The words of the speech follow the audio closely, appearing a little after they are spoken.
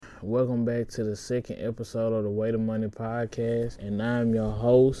Welcome back to the second episode of the Way to Money podcast. And I'm your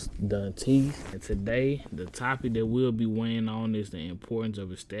host, Dante. And today, the topic that we'll be weighing on is the importance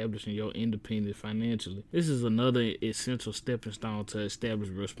of establishing your independence financially. This is another essential stepping stone to establish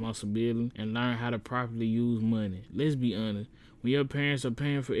responsibility and learn how to properly use money. Let's be honest, when your parents are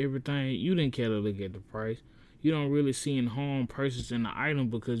paying for everything, you didn't care to look at the price. You don't really see any harm purchasing the item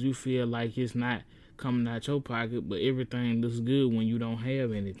because you feel like it's not coming out your pocket, but everything looks good when you don't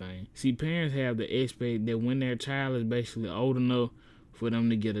have anything. See, parents have the expect that when their child is basically old enough for them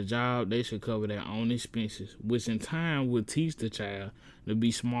to get a job, they should cover their own expenses, which in time will teach the child to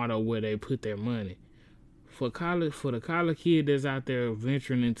be smarter where they put their money. For the college kid that's out there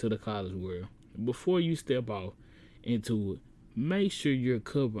venturing into the college world, before you step off into it, make sure you're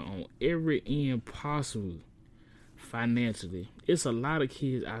covered on every end possible. Financially, it's a lot of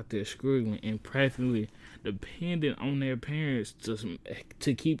kids out there struggling and practically dependent on their parents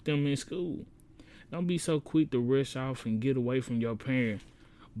to keep them in school. Don't be so quick to rush off and get away from your parents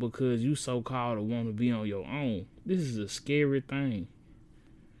because you so-called want to be on your own. This is a scary thing.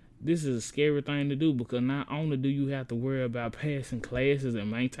 This is a scary thing to do because not only do you have to worry about passing classes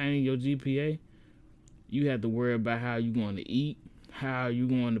and maintaining your GPA, you have to worry about how you're going to eat, how you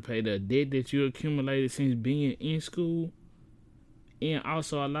going to pay the debt that you accumulated since being in school, and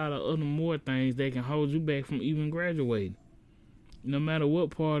also a lot of other more things that can hold you back from even graduating. No matter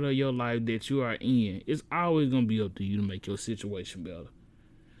what part of your life that you are in, it's always going to be up to you to make your situation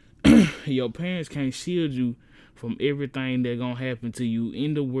better. Your parents can't shield you from everything that's going to happen to you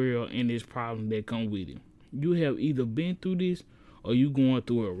in the world and this problem that come with it. You have either been through this or you going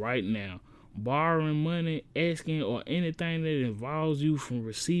through it right now. Borrowing money, asking, or anything that involves you from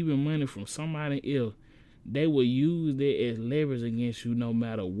receiving money from somebody else, they will use that as leverage against you no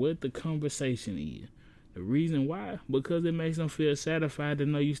matter what the conversation is. The reason why? Because it makes them feel satisfied to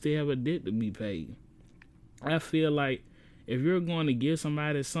know you still have a debt to be paid. I feel like if you're going to give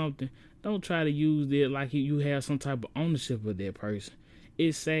somebody something, don't try to use it like you have some type of ownership of that person.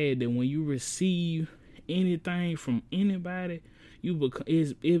 It's sad that when you receive anything from anybody, you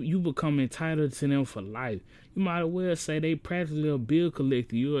become entitled to them for life. You might as well say they practically a bill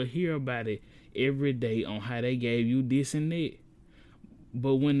collector. You'll hear about it every day on how they gave you this and that.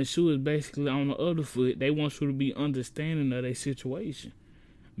 But when the shoe is basically on the other foot, they want you to be understanding of their situation.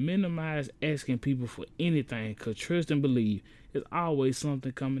 Minimize asking people for anything, because trust and believe, there's always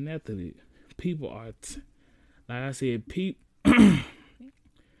something coming after it. People are, like I said,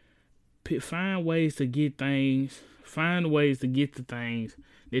 find ways to get things. Find ways to get the things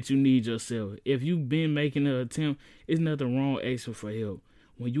that you need yourself. If you've been making an attempt, it's nothing wrong asking for help.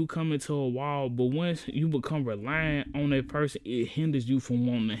 When you come into a wall, but once you become reliant on that person, it hinders you from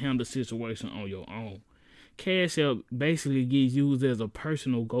wanting to handle the situation on your own. Cash App basically gets used as a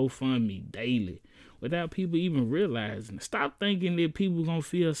personal GoFundMe daily without people even realizing. Stop thinking that people gonna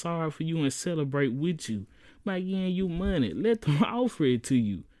feel sorry for you and celebrate with you by giving you money. Let them offer it to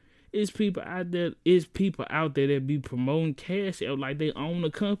you. It's people out there that be promoting Cash App like they own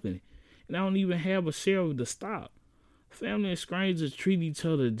a company and they don't even have a share of the stock. Family and strangers treat each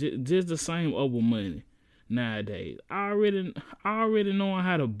other just the same over money nowadays. Already knowing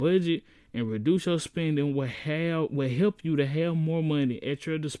how to budget and reduce your spending will help you to have more money at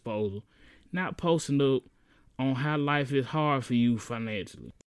your disposal, not posting up on how life is hard for you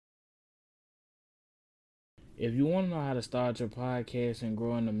financially. If you want to know how to start your podcast and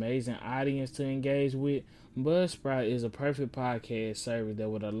grow an amazing audience to engage with, Buzzsprout is a perfect podcast service that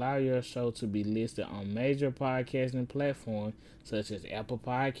would allow your show to be listed on major podcasting platforms such as Apple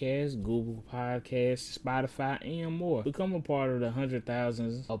Podcasts, Google Podcasts, Spotify, and more. Become a part of the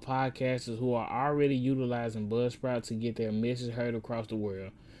 100,000s of podcasters who are already utilizing Buzzsprout to get their message heard across the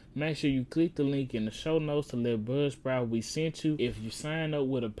world. Make sure you click the link in the show notes to let Buzzsprout we sent you. If you sign up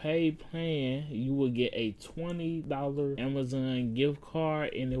with a paid plan, you will get a $20 Amazon gift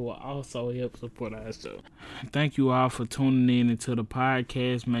card, and it will also help support our show. Thank you all for tuning in into the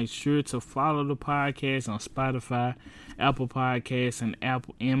podcast. Make sure to follow the podcast on Spotify, Apple Podcasts, and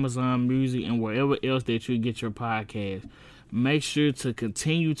Amazon Music, and wherever else that you get your podcast. Make sure to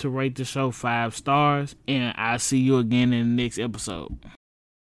continue to rate the show 5 stars, and I'll see you again in the next episode.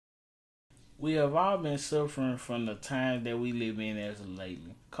 We have all been suffering from the times that we live in as of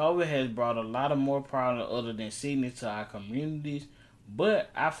lately. COVID has brought a lot of more problems other than sickness to our communities,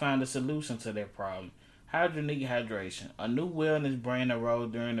 but I found a solution to that problem. Hydronic Hydration, a new wellness brand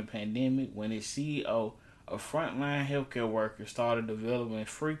arose during the pandemic when its CEO, a frontline healthcare worker, started developing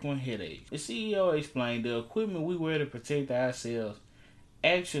frequent headaches. The CEO explained the equipment we wear to protect ourselves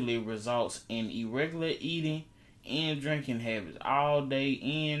actually results in irregular eating, and drinking habits all day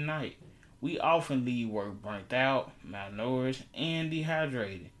and night. We often leave work burnt out, malnourished, and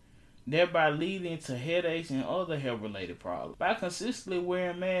dehydrated, thereby leading to headaches and other health-related problems. By consistently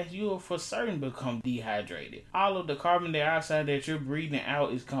wearing masks, you will for certain become dehydrated. All of the carbon dioxide that you're breathing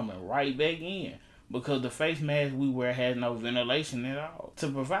out is coming right back in, because the face mask we wear has no ventilation at all. To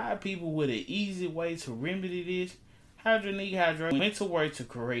provide people with an easy way to remedy this, Hydronique Hydrate went to work to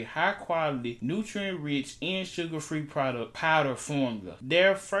create high-quality, nutrient-rich, and sugar-free powder formula.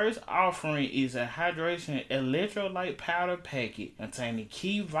 Their first offering is a hydration electrolyte powder packet containing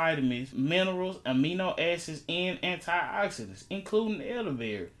key vitamins, minerals, amino acids, and antioxidants, including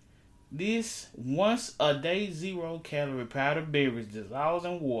elderberry. This once-a-day zero-calorie powder beverage dissolves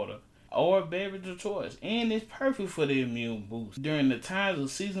in water or beverage of choice, and is perfect for the immune boost during the times of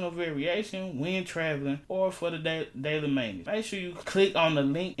seasonal variation, when traveling, or for the daily maintenance. Make sure you click on the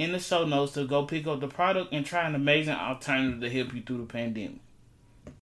link in the show notes to go pick up the product and try an amazing alternative to help you through the pandemic.